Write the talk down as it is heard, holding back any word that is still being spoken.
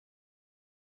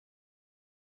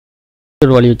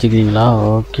ஒரு வழி வச்சுக்கிறீங்களா?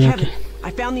 Okay okay.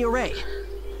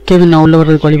 Kevin நான் உள்ள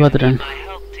வர்றதுக்கு வழி பார்த்துட்டேன்.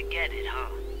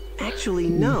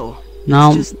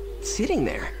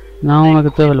 நான்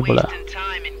உனக்கு தேவையில்லை போல.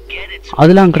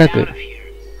 அதெல்லாம் கிடக்கு.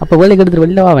 அப்போ வேலைக்கு எடுத்துட்டு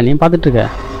வெளில வா, நீ பார்த்துட்டு இருக்க.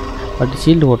 பட்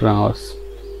ஷீல்டு போட்டுறாங்க.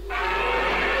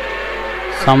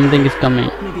 Something is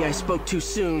coming.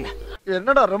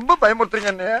 என்னடா ரொம்ப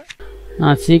பயமுறுத்துறீங்க.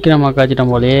 நான் சீக்கிரமாக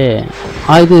காய்ச்சிட்டேன் போலே.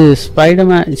 இது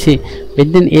Spiderman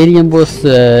within alien Bose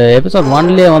episode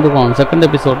 1லேயே வந்துருக்கோம். செகண்ட்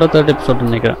எபிசோடோ தேர்ட் எபிசோட்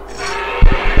நினைக்கிறேன்.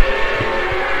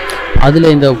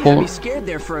 அதில் இந்த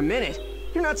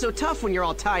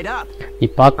நீ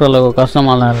பார்க்குற அளவுக்கு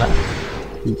கஷ்டமாலாம் இல்லை.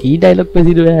 நீ டைலாக்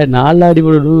பேசிடுவேன், 4 அடி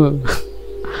போடணும்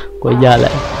கொய்யால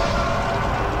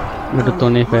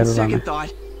தோணே பேர் தானே.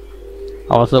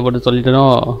 அவசரப்பட்டு சொல்லிட்டனோ.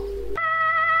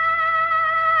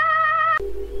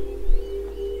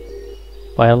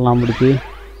 ஃபயர்லாம் முடிச்சு.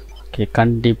 ஓகே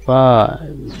கண்டிப்பாக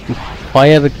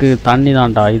ஃபயருக்கு தண்ணி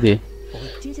தான்டா இது.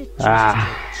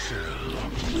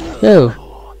 ஏ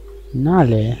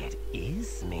என்னாலே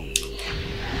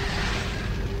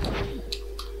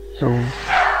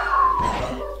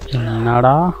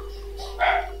என்னடா.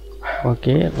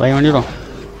 ஓகே பயம் பண்ணிடும்.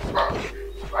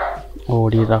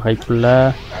 ஓடிடா ஹைப்புள்ள.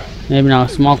 மேபி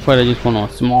நாங்கள் ஸ்மோக் ஃபயர் யூஸ்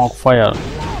பண்ணுவோம். ஸ்மோக் ஃபயர்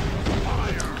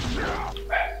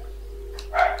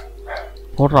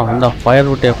போடுறா. இந்த ஃபயர்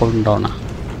விட்டே கொண்டுட்டாவண்ணா.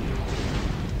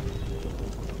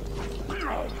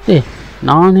 ஏய்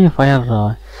நானே ஃபயர்ரா,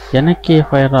 எனக்கே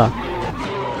ஃபயரா.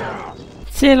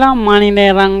 சில மணி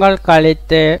நேரங்கள்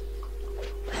கழித்து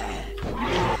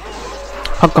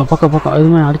பக்கம் பக்கம் பக்கம்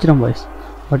எதுவுமே அடிச்சிடும் பாய்ஸ்.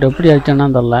 பட் எப்படி அடிச்சேன்னா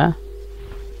தெரில.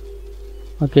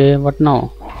 Okay but no.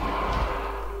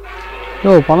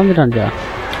 யோ பழந்துட்டான்டா.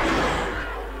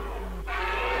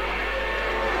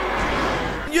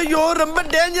 ஐயோ ரொம்ப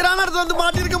டேஞ்சரான இடத்துல வந்து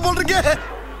மாட்டிருக்க போல இருக்கே.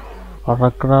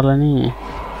 பறக்குறால நீ.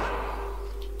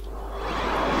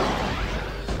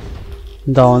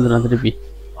 இந்த வந்துடுறேன் திருப்பி.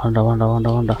 வாண்டா வாண்டா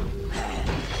வாண்டா வாண்டா.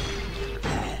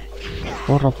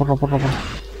 போடுறா போடுறா போடுறா போடுறா.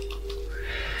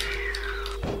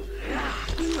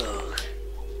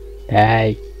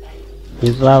 ஏய்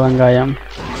இதுரா வெங்காயம்.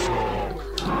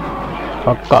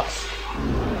 பக்கா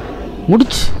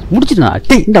முடிச்சுட்டா.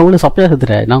 டே இந்த அவ்வளோ சப்பையாக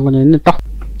சேர்த்துறேன். நான் கொஞ்சம் நின்றுட்டோம்.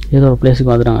 ஏதோ ஒரு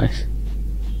பிளேஸுக்கு வந்துடுறாங்க.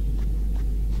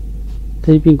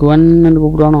 திருப்பி குவன்னு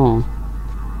கூப்பிடுவானோ.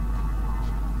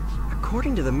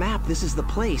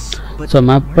 ஸோ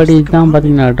மேப் படி தான்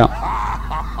பார்த்தீங்கன்னா இடம்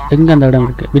எங்கே அந்த இடம்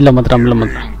இருக்குது. வில்ல மாத்திரம் வில்ல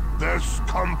மாத்திரம்.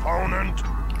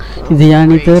 இது ஏன்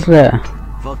நீ தேடுற?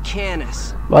 Vulkanus.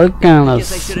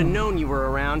 I should have known you were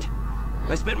around.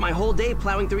 I spent my whole day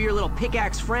plowing through your little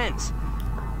pickaxe friends.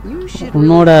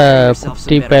 உன்னோட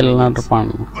குட்டி பேர்லாம் இருப்பான்.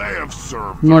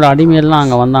 உன்னோட அடிமையெல்லாம்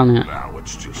அங்கே வந்தானுங்க.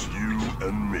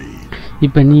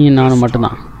 இப்போ நீ நானும்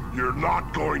மட்டும்தான்.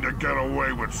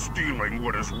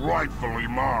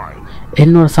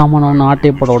 என்னோட சாமான ஒன்று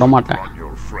ஆட்டையை போட விட மாட்டேன்.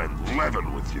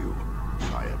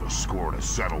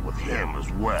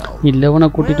 நீ லெவனை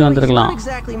கூட்டிட்டு வந்திருக்கலாம்.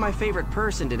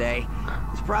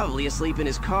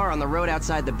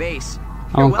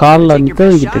 அவன் கார்ல நிக்க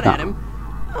வச்சிட்டான்.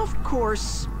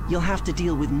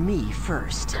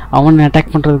 அவனை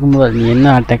அட்டாக் பண்றதுக்கு முன்னாடி நீ என்ன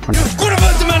அட்டாக் பண்ண?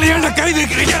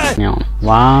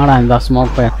 வாடா இந்த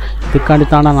ஸ்மோக் ஃபயர். இதுக்காண்டி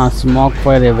தாண்டா நான் ஸ்மோக்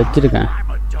ஃபயரை வச்சிருக்கேன்.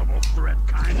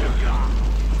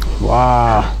 வா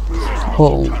ஓ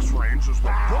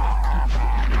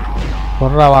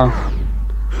போடுறா வா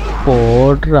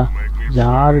போடுறா.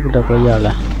 யாருக்கிட்ட கொய்யால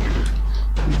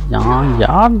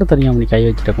யாருன்னு தெரியாம நீ கை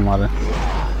வச்சுட்ட குமார்.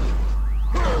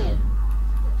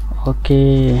 ஓகே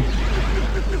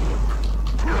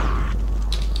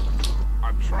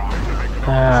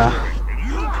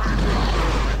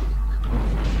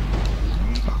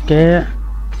ஓகே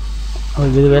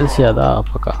இது வேலை செய்யாதா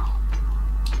பக்கா?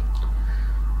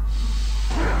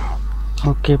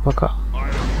 ஓகே பக்கா.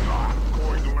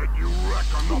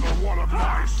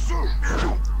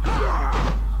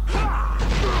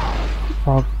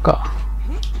 பக்கா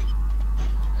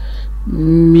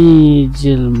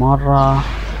மீஜில் மாறா.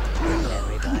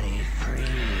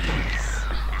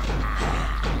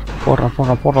 போடுறா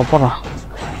போடுறா போடுறா போடுறா.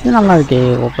 இது நல்லா இருக்கே.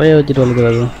 ஒப்பைய வச்சுட்டு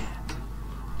வலிக்கிறது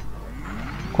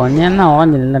கொஞ்சம் என்ன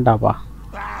உடஞ்சி இல்லைட்டாப்பா.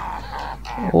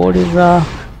 ஓடிடுறா.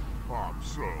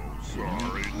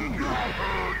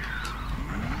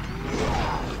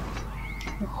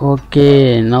 Okay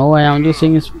now I am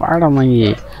using Spider-Man.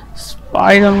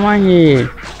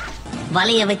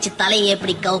 வலைய வச்சு தலையை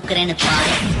எப்படி கவுக்குறேன்னு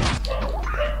பாரு.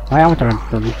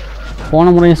 போன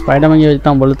முறையும் ஸ்பைடர்மேன் வச்சு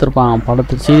தான் பழுத்திருப்பான்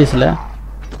படத்து சீரீஸில்.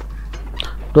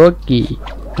 டோக்கி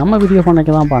நம்ம வீடியோ பண்ணக்க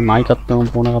தான்ப்பா நாய்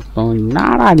கத்தும் பூனை கத்தும்.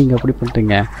 என்னடா நீங்கள் எப்படி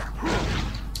பண்ணுறீங்க?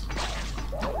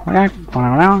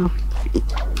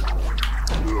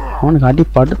 அவனுக்கு அடி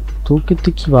படு தூக்கி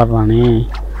தூக்கி வர்றானே.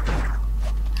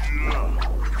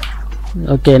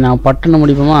 ஓகே நான் பட்டுன்னு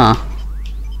முடிப்போமா?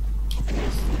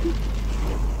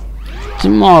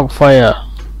 சும்மா ஃபயர்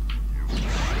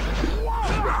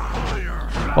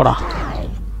போடா.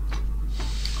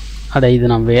 அட இது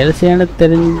நான் வேலை செய்யணும்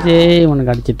தெரிஞ்சே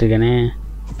உனக்கு அடிச்சிட்டு இருக்கேனே.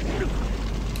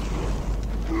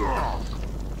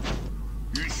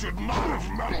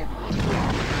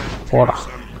 போடா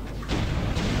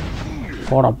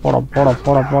போடா போடா போடா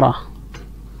போடா போடா.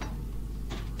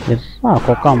 எவ்வளோ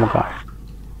கொக்கா முக்கா.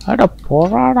 அட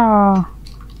போடாடா.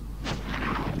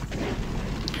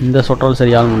 இந்த சொட்டல்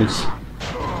சரியாக முடிச்சு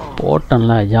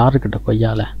போட்டன்ல யாருக்கிட்ட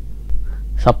கொய்யால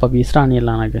சப்ப பீஸ்ராணி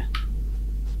இல்லை எனக்கு.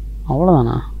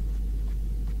 அவ்வளோதானா?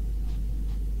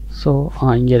 ஸோ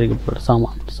இங்கே இருக்கு இப்போ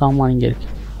சாமான் இங்கே இருக்கு.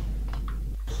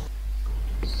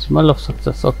 Smell of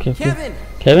success. Okay okay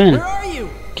Kevin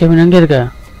Kevin எங்கே இருக்க?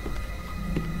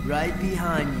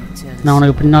 நான்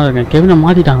உனக்கு பின்னால் இருக்கேன். கெவினை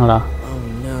மாற்றிட்டாங்களா?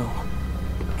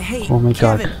 Oh my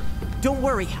God.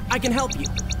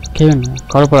 கெவின்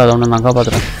கவலைப்படாத, ஒன்று நான்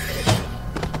காப்பாற்றுறேன்.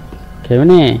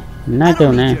 கெவினே என்ன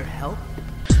கெவினே?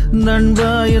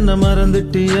 நண்பா என்ன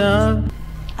மறந்துட்டியா?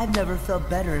 I've never felt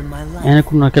better in my life.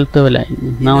 எனக்கு நான் கெல்த்தவில்லை.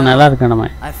 நான் நல்லா இருக்கேன். நம்ம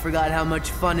I forgot how much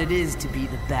fun it is to be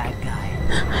the bad guy.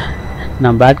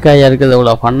 நான் பேட் காயா இருக்கிறது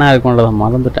எவ்வளோ ஃபன்னாக இருக்குன்றதை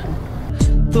மறந்துட்டேன்.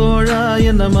 தோழா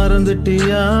என்ன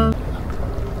மறந்துட்டியா?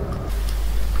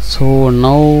 So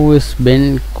now is pen.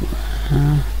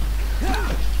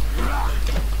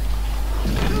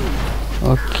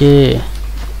 Okay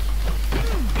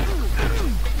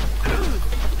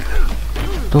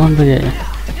tone பெரிய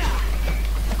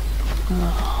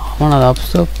அவன் அதை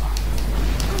அப்சர்வ்.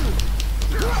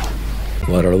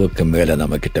 ஓரளவுக்கு மேலே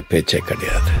நம்மக்கிட்ட பேச்சே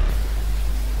கிடையாது.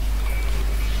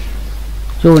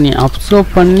 ஸோ நீ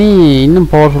அப்சர்வ் பண்ணி இன்னும்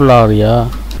பவர்ஃபுல்லாக ஆகிறியா?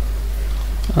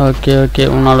 ஓகே ஓகே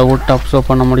உன்னால் விட்டு அப்சர்வ்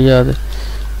பண்ண முடியாது.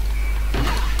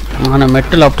 ஆனால்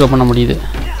மெட்டல் அப்சர்வ் பண்ண முடியுது.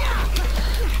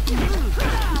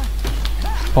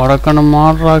 படக்கணும்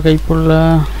மாடுறா கைப்புள்ள.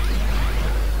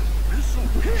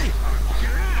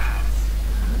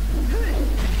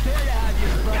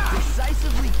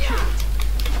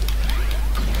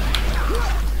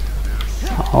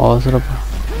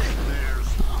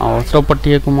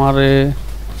 அவசரப்பட்டிய குமார்.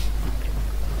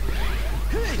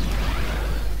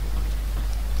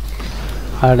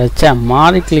 அடைச்சா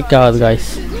மாறி கிளிக் ஆகுது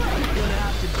காய்ஸ்.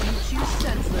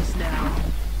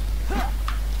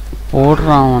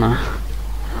 போடுறான் அவனை.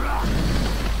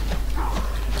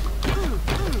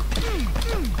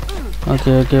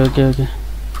 ஓகே ஓகே ஓகே ஓகே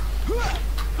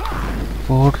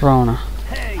போடுறான் அவனை.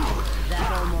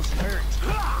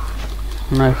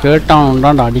 நான் கேட்டான்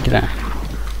உண்டாண்டு அடிக்கிறேன்.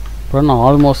 அப்புறம் நான்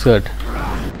ஆல்மோஸ்ட் ஹர்ட்.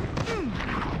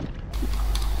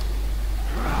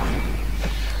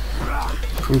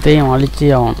 இதையும் அழிச்சி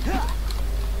ஆகணும்.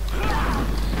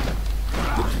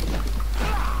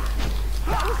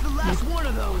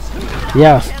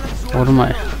 யாஸ் ஒருமை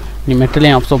நீ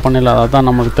மெட்டலையும் அப்சர்வ் பண்ணல. அதுதான்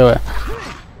நமக்கு தேவை.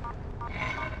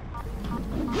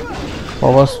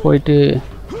 பவர்ஸ் போயிட்டு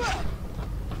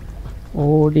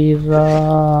ஓடிரா.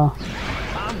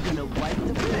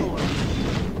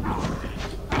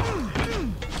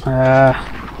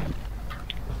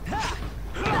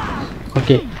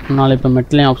 ஓகே உன்னால் இப்போ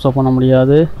மெட்டலையும் அப்சர்வ் பண்ண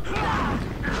முடியாது,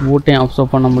 பூட்டையும்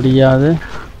அப்சர்வ் பண்ண முடியாது.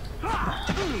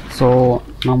 ஸோ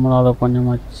நம்மளால்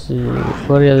கொஞ்சமாச்சு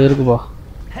சரி அது இருக்குப்பா.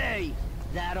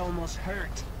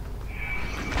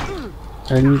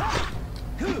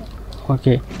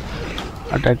 ஓகே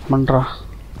அட்டாக் பண்ணுறா.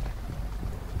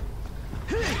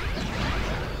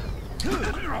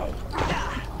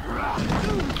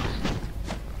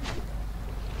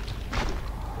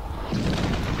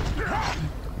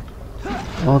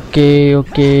 ஓகே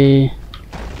ஓகே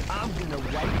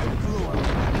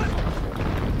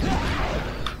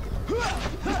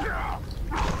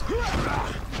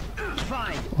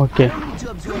ஓகே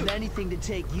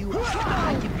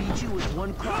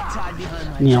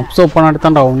நீ அப்சர்வ் பண்ணாடி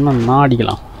தான்டா ஒன்றும் நான்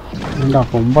அடிக்கலாம். ஏண்டா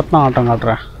ரொம்ப தான் ஆட்டம்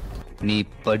காட்டுறேன். நீ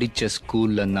படிச்ச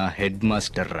ஸ்கூல்ல நான் ஹெட்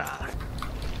மாஸ்டர்ரா.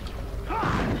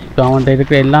 இப்போ அவன்கிட்ட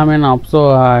இருக்கிற எல்லாமே நான்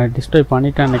டிஸ்ட்ராய்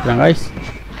பண்ணிட்டேன்னு நினைக்கிறேன் காய்ஸ்.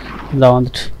 இதை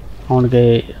வந்துட்டு அவனுக்கு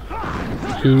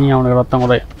இனி அவனுக்கு ரத்தம்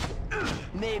கூட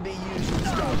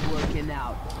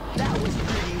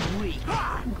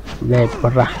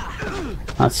படுறேன்.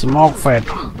 நான் ஸ்மோக் ஃபயர்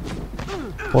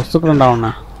பொசுக்குறேன்டா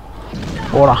அவனை.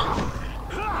 போடா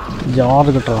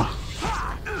ஜாரு கிட்டலாம்.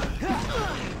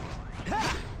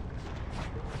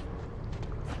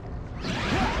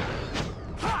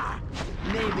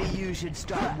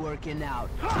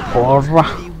 போடுறா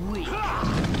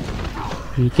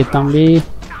இங்கே தம்பி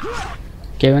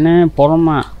கெவினே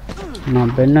போகிறோமா.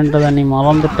 நான் பெண்ணுன்றதை நீ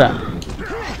மறந்துட்டேன்.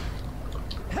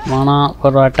 மானா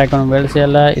ஒரு அட்டாக் ஒன்று வேலை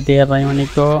செய்யலை. இதே ட்ரை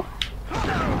பண்ணிக்கோ.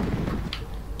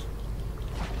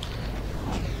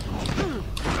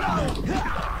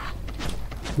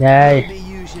 ஏய்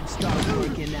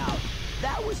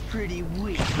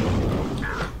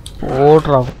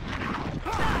ஓடுறா.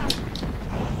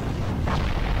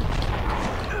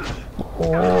 ஓ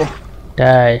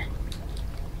டேய்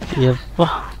எப்பா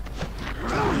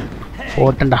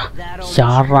போட்டேன்டா.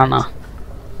 ஷார்றானா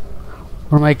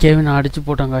ஒரு மாதிரி கேவின் அடிச்சு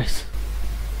போட்டான் காய்ஸ்.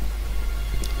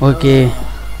 ஓகே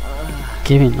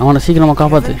கேவின் அவனை சீக்கிரமாக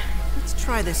காப்பாற்று.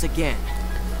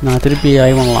 நான் திருப்பி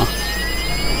ஆய் பண்ணலாம்.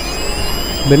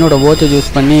 பென்னோட வாட்சை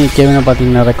யூஸ் பண்ணி கேவினை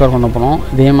பார்த்தீங்கன்னா ரெக்கார்ட் பண்ண போனோம்.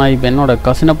 இதே மாதிரி பென்னோட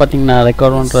கசினை பார்த்தீங்கன்னா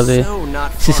ரெக்கார்ட் பண்ணுறது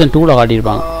சீசன் 2ல்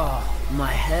காட்டியிருப்பாங்க.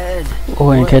 ஓ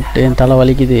என் தலை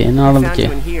வலிக்குது. என்ன நடந்துச்சு?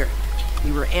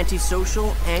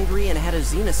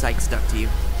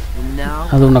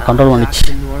 அது உன்னை கண்ட்ரோல் பண்ணிச்சு.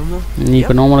 நீ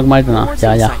இப்போ நார்மலுக்கு மாறிட்டா?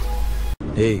 யா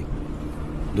ஏய்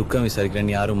துக்கம்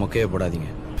விசாரிக்கிறேன். யாரும் மொக்கையே போடாதீங்க.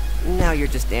 Now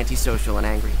you're just antisocial and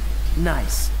angry.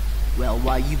 Nice. Well,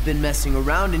 while you've been messing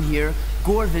around in here,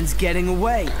 Gorvin's getting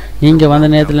away. நீங்க வந்த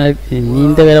நேரத்துல நீ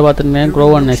இந்த வேலை பார்த்துட்டே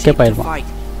குரோவன் escape ஆயிருப்பான்.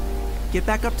 Get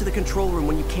back up to the control room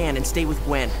when you can and stay with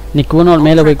Gwen. நீ குரோனோட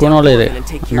மேல போய் குரோனோல இரு.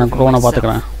 நான் குரோவனை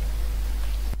பாத்துக்கறேன்.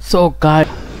 So guys.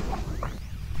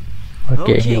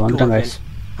 Okay, he வந்துட்டாங்க guys.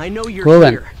 I know you're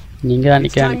Govan, here. நீங்க தான்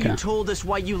நிக்கிறீங்க.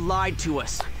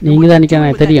 நீங்க தான்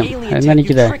நிக்கிறீங்க தெரியும். எங்க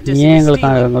நிக்கிற? நீ ஏன்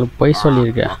உங்களுக்கு போய்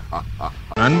சொல்லிருக்க?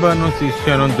 நண்பனும்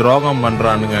சிஷ்யனும் துரோகம்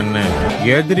பண்றானுங்கன்னு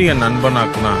எதிரிய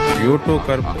நண்பனாக்குனா யூடியூப்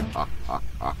கருப்பு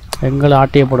எங்களை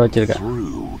ஆட்டிய போட வச்சிருக்க.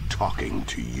 Talking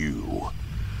to you.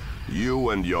 You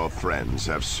and your friends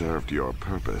have served your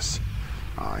purpose.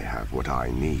 I have what I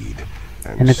need.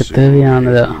 எனக்கு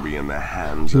தேவையானது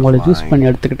உங்களை யூஸ் பண்ணி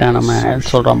எடுத்துக்கிட்டேன். நம்ம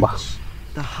சொல்றோம்பா.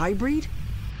 The hybrid?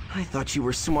 I thought you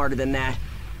were smarter than that.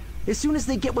 As soon as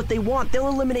they get what they want, they'll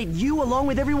eliminate you along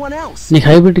with everyone else. நீ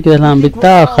hybrid இதெல்லாம்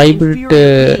வித்தா hybrid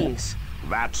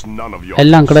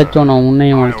எல்லாம் கிடைச்சோம்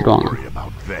உன்னையும் அழைச்சிடுவாங்க.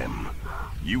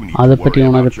 அதை பற்றி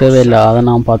உனக்கு தேவையில்லை. அதை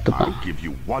நான் பார்த்துப்பேன்.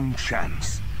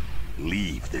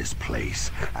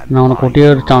 நான் உனக்கு ஒரே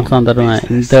ஒரு சான்ஸ் தான் தருவேன்.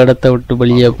 இந்த இடத்த விட்டு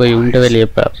வெளியே போய் உண்ட வெளியே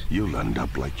பார்.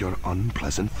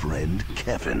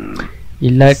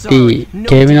 இல்லாட்டி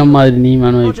கெவின் மாதிரி நீ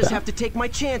மனு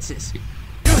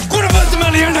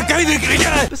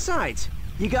Besides,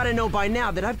 you gotta know by now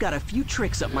that I've got a few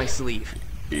tricks up my sleeve.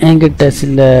 என்கிட்ட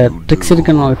சில ட்ரிக்ஸ்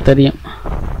இருக்குன்னு உனக்கு தெரியும்.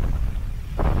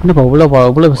 என்னப்பா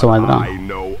இவ்வளோ பேசுவாங்க?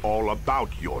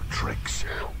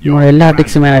 உன்னோட எல்லா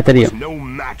ட்ரிக்ஸுமே எனக்கு தெரியும்.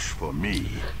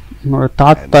 உன்னோட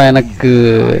தாத்தா எனக்கு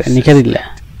நிகரில்லை.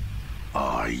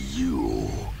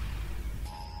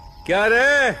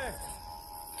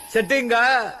 செட்டிங்க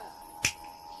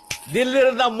தில்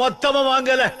இருந்தா மொத்தமா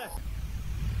வாங்கல.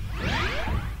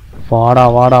 வாடா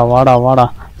வாடா வாடா வாடா.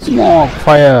 Smoke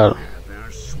fire.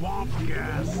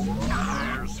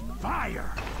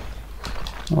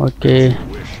 ஓகே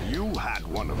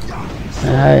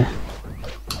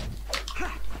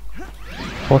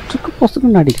பொசுக்கு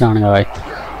அடிக்கிறானுங்க.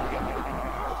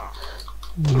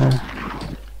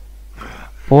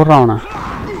 போடுறான்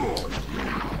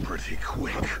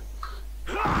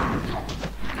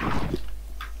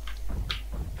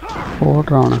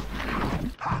போடுறான்.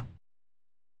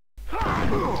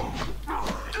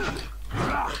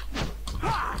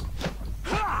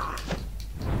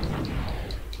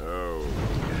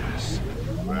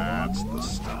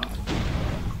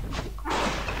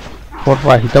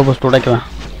 போடுறா ஹிட்டா போஸ்ட் உடைக்கிறேன்.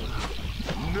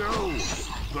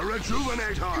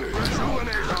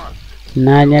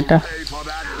 நான் நேட்டா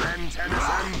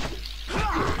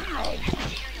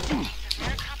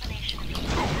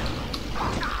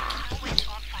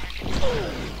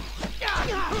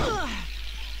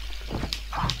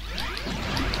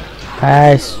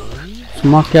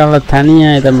சும்மாக்கியால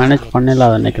தனியாக இதை மேனேஜ்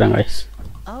பண்ணிடலாம் நினைக்கிறேன் கைஸ்.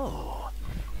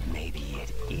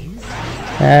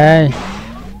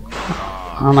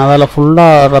 ஆனால் அதில்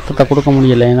ஃபுல்லாக ரத்தத்தை கொடுக்க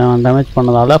முடியல. நான் டேமேஜ்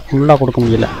பண்ணதால் ஃபுல்லாக கொடுக்க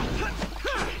முடியல.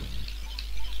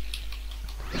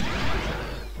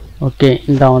 ஓகே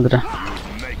இந்த வந்துட்டேன்.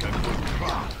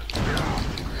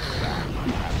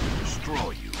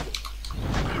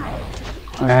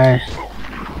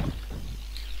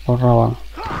 போடுறாவா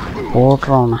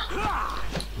போடுறாவண்ணா.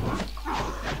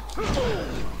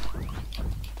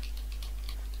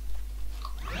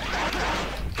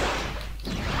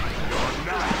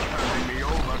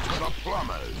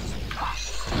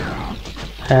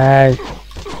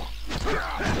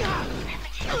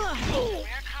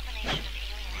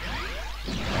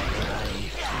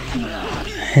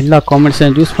 எல்லா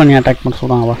காமெண்ட்ஸையும் யூஸ் பண்ணி அட்டாக் பண்ண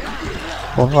சொல்கிறாங்கப்பா.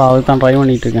 போடுறா அதுக்கு தான் ட்ரை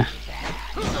பண்ணிகிட்டு இருக்கேன்.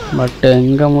 பட்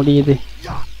எங்கே முடியுது?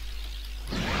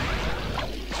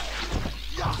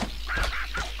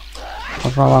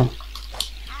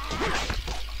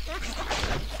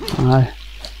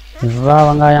 இவ்வளோ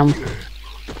வெங்காயம்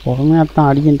பொறுமையாகத்தான்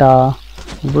அடிக்கின்டா.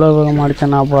 இவ்வளோ வேகமாக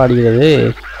அடித்தா அப்புறம் அடிக்கிறது.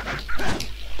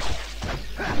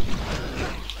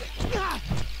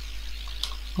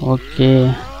 ஓகே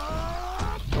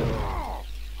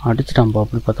அடிச்சிட்டான்ப்பா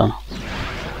அப்படி பார்த்தாலும்.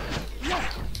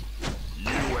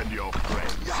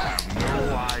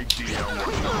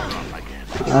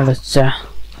 அடிச்சா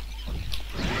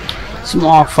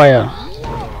ஸ்மாக் ஃபயர்.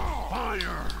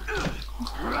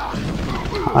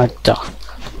 அச்சா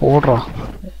ஓடுறா.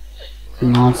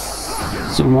 நான்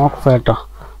ஸ்மாக் ஃபயர்டா.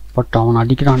 பட் அவன்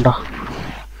அடிக்கிறான்டா.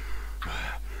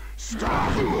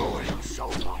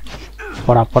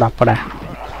 படா படா படா.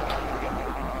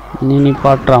 நீ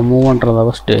பாட்டுறா மூவ் பண்ணுறதா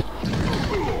ஃபஸ்ட்டு.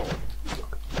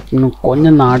 இன்னும்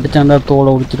கொஞ்சம் நான் அடித்தாண்டா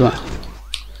தோலை உடிச்சிடுவேன்.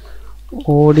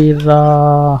 ஓடிடுறா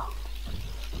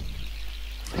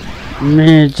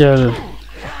மேஜர்.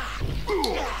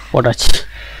 போட்டாச்சு.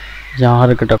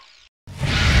 யாருக்கிட்ட